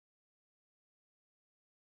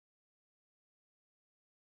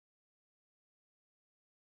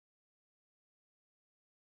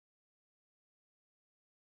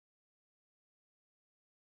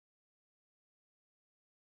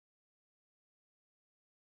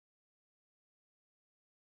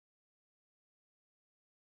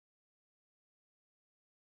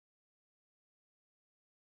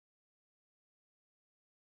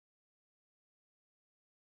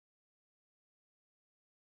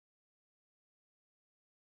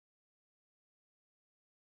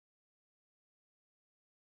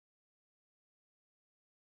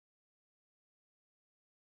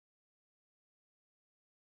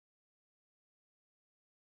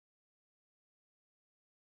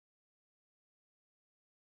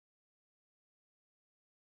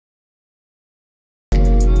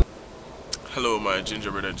Hello my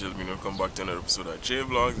gingerbread and gentlemen, welcome back to another episode of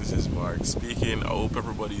JVLOGS. This is Mark speaking. I hope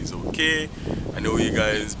everybody is okay. I know you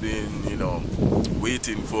guys been,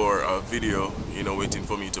 waiting for a video, waiting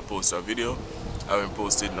for me to post a video. I haven't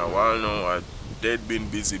posted in a while now. I've been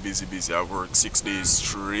busy. I've worked 6 days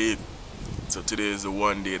straight. So today is the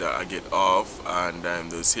one day that I get off and I'm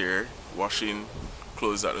just here washing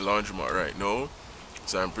clothes at the laundromat right now.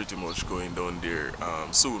 So I'm pretty much going down there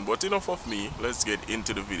soon. But enough of me, let's get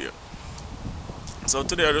into the video. So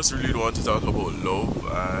today I just really want to talk about love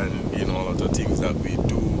and a lot of things that we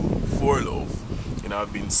do for love.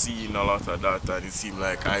 I've been seeing a lot of that and it seems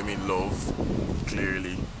like I'm in love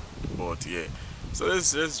clearly. But yeah. So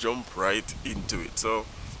let's jump right into it. So,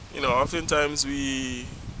 oftentimes we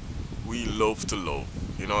love to love.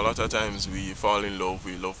 A lot of times we fall in love,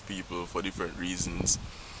 we love people for different reasons.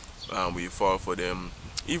 We fall for them.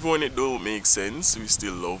 Even when it don't make sense, we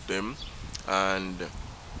still love them. And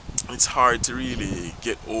it's hard to really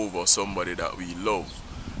get over somebody that we love.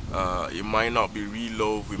 It might not be real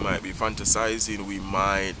love, we might be fantasizing, we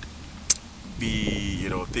might be,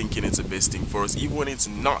 thinking it's the best thing for us, even when it's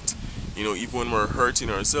not. Even when we're hurting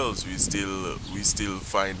ourselves, we still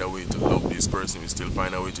find a way to love this person, we still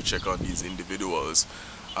find a way to check on these individuals.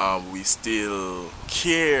 We still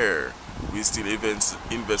care, we still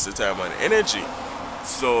invest the time and energy.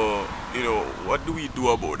 So, what do we do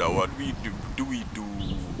about that? What do we do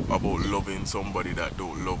about loving somebody that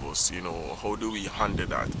don't love us? How do we handle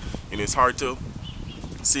that? It's hard to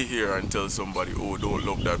sit here and tell somebody, oh, don't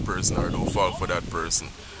love that person or don't fall for that person.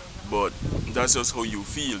 But that's just how you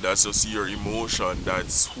feel, that's just your emotion,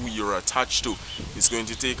 that's who you're attached to. It's going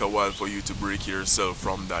to take a while for you to break yourself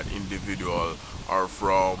from that individual or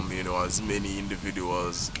from, as many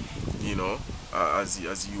individuals,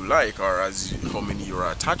 as you like or as how many you're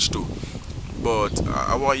attached to. But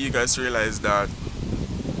I want you guys to realize that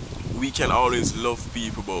we can always love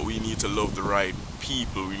people, but we need to love the right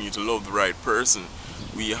people, we need to love the right person.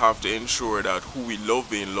 We have to ensure that who we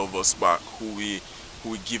love us back, who we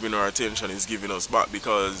giving our attention is giving us back,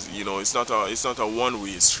 because it's not a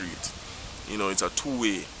one-way street. It's a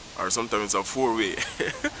two-way, or sometimes it's a four-way.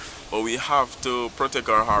 But we have to protect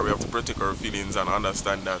our heart, we have to protect our feelings, and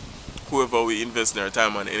understand that whoever we invest their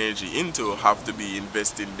time and energy into have to be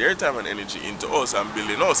investing their time and energy into us and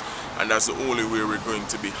building us, and that's the only way we're going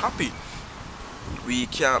to be happy. We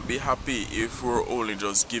can't be happy if we're only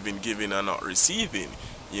just giving and not receiving.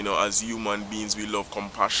 As human beings, we love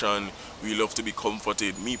compassion, we love to be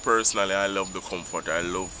comforted. Me personally, I love the comfort, I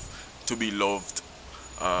love to be loved.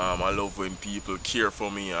 I love when people care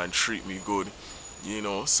for me and treat me good,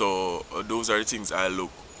 so those are the things I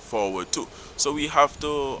look forward to. So we have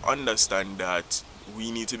to understand that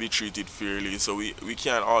we need to be treated fairly. So we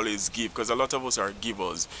can't always give, because a lot of us are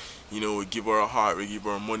givers. We give our heart, we give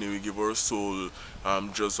our money, we give our soul,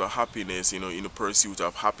 just for happiness, in the pursuit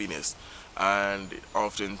of happiness. And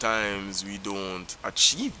oftentimes we don't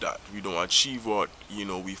achieve that. We don't achieve what we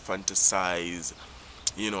fantasize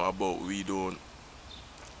about. We don't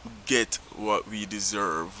get what we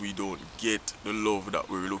deserve, we don't get the love that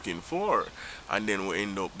we're looking for, and then we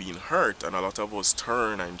end up being hurt, and a lot of us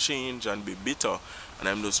turn and change and be bitter. And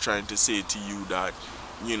I'm just trying to say to you that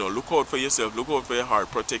look out for yourself, look out for your heart,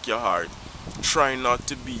 protect your heart, try not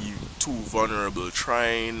to be too vulnerable,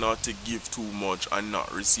 try not to give too much and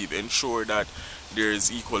not receive. Ensure that there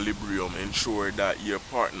is equilibrium, ensure that your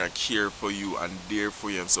partner care for you and there for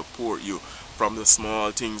you and support you, from the small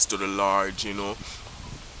things to the large,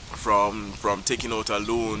 from taking out a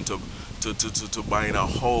loan to buying a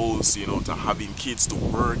house, to having kids, to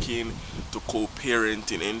working, to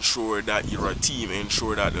co-parenting. Ensure that you're a team,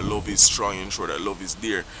 ensure that the love is strong, ensure that love is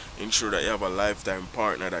there, ensure that you have a lifetime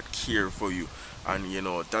partner that care for you. And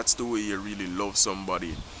that's the way you really love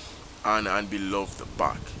somebody and be loved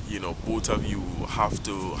back. Both of you have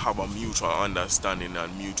to have a mutual understanding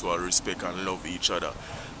and mutual respect and love each other.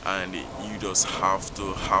 And you just have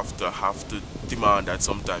to demand that.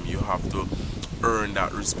 Sometimes you have to earn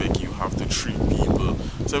that respect, you have to treat people.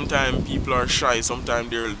 Sometimes people are shy, sometimes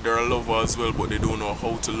they're a lover as well, but they don't know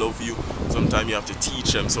how to love you. Sometimes you have to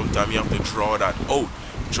teach them, sometimes you have to draw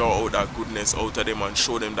out that goodness out of them and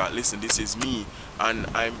show them that, listen, this is me and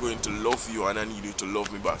I'm going to love you and I need you to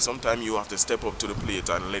love me back. Sometimes you have to step up to the plate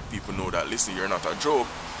and let people know that, listen, you're not a joke,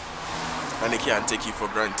 and they can't take you for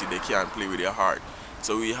granted, they can't play with your heart.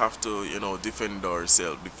 So we have to, defend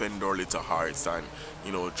ourselves, defend our little hearts, and,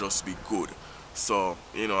 just be good. So,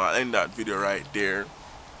 I'll end that video right there.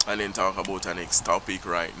 and then talk about the next topic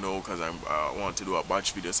right now, because I want to do a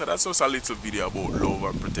batch video. So that's just a little video about love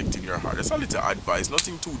and protecting your heart. That's a little advice,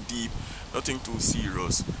 nothing too deep, nothing too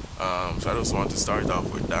serious. So I just want to start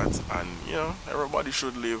off with that, and you know, everybody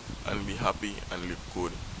should live and be happy and live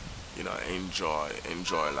good, you know,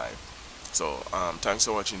 enjoy life. So thanks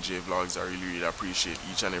for watching JVLOGS. I really appreciate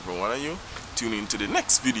each and every one of you. Tune in to the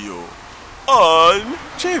next video on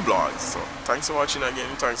JVLOGS. So thanks for watching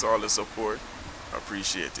again. Thanks for all the support. I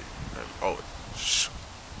appreciate it. I'm out.